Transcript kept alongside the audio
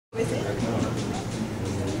The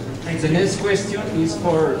next question is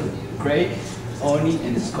for Craig, Oni,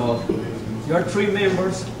 and Scott. You are three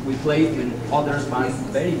members. We played in other bands,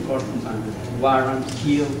 very important bands, Warren,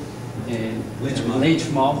 Kill, and Lynch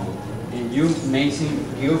Mob, and you mentioned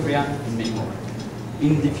Geoffrey and many more.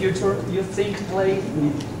 In the future, you think play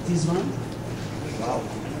with this band? Wow.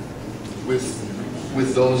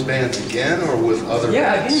 With those bands again, or with other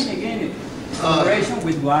bands? Yeah, again. Collaboration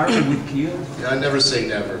with Warren, with Kill. I never say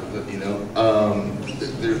never, but you know,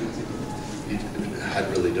 I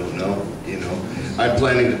really don't know. You know, I'm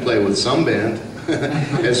planning to play with some band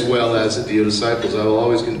as well as the DIO Disciples. I will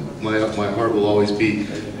always, my heart will always be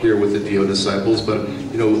here with the DIO Disciples. But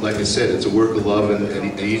you know, like I said, it's a work of love,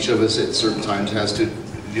 and each of us at certain times has to,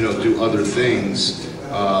 you know, do other things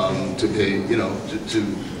to pay, you know, to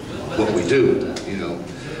what we do. You know,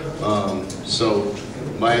 so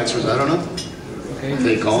my answer is I don't know. Okay. If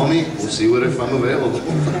they call me, we'll see what if I'm available.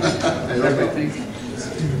 I don't know.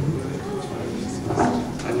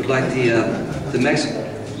 I would like the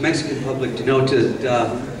Mexican public to know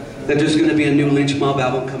that there's going to be a new Lynch Mob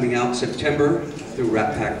album coming out in September through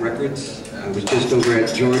Rat Pack Records. I was just over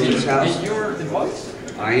at George's house. And you're the voice?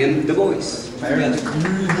 I am the voice.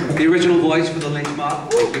 The original voice for the Lynch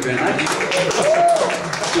Mob. Thank you very much.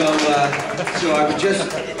 So I was just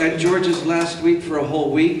at George's last week for a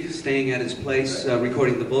whole week, staying at his place,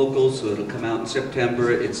 recording the vocals, so it'll come out in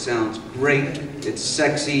September. It sounds great, it's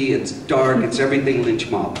sexy, it's dark, it's everything Lynch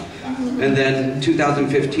Mob. And then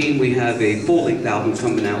 2015 we have a full-length album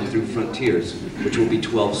coming out through Frontiers, which will be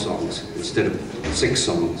 12 songs instead of 6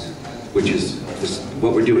 songs, which is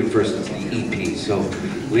what we're doing first, is the EP. So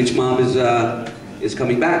Lynch Mob is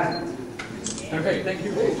coming back. Perfect, thank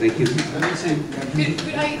you. Thank you.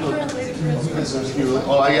 Could I translate it for us?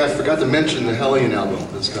 Oh, I forgot to mention the Hellion album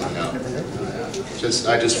that's coming out.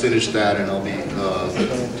 I just finished that, and I'll be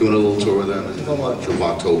doing a little tour with them in the month of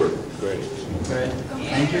October. Great.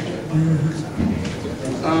 Thank you.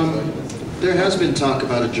 There has been talk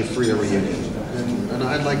about a Geoffrey reunion, and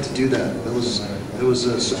I'd like to do that. It was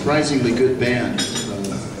a surprisingly good band.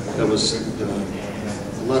 That was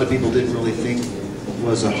a lot of people didn't really think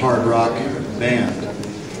was a hard rock band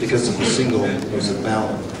because of the single. It was a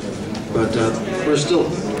ballad, but we're still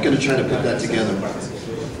going to try to put that together.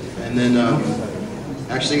 And then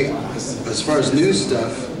actually, as far as new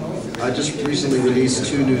stuff, I just recently released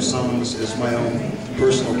 2 new songs as my own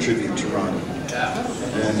personal tribute to Ronnie.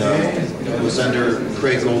 And it was under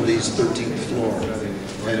Craig Goldie's 13th Floor.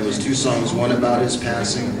 And it was 2 songs, one about his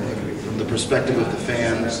passing from the perspective of the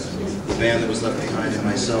fans, the band that was left behind, and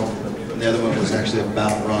myself. And the other one was actually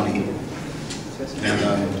about Ronnie.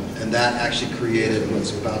 And that actually created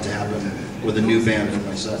what's about to happen with a new band for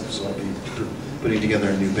myself. So I'll be putting together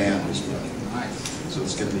a new band as well. So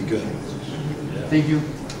it's going to be good. Thank you.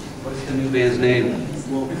 What's the new band's name?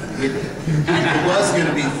 Well, it was going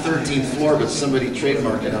to be 13th Floor, but somebody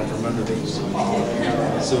trademarked it out from under me. So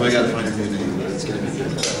I got to find a new name, but it's going to be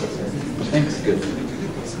good. Thanks. Good.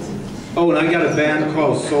 Oh, and I got a band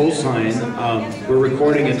called Soul Sign. We're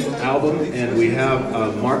recording an album, and we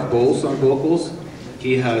have Mark Bowles on vocals.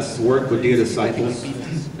 He has worked with DIO Disciples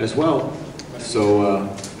as well. So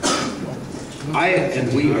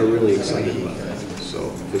we are really excited about that. So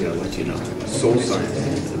I figured I'd let you know. Soul Sign is the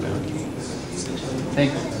name of the band.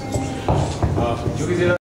 Thank you.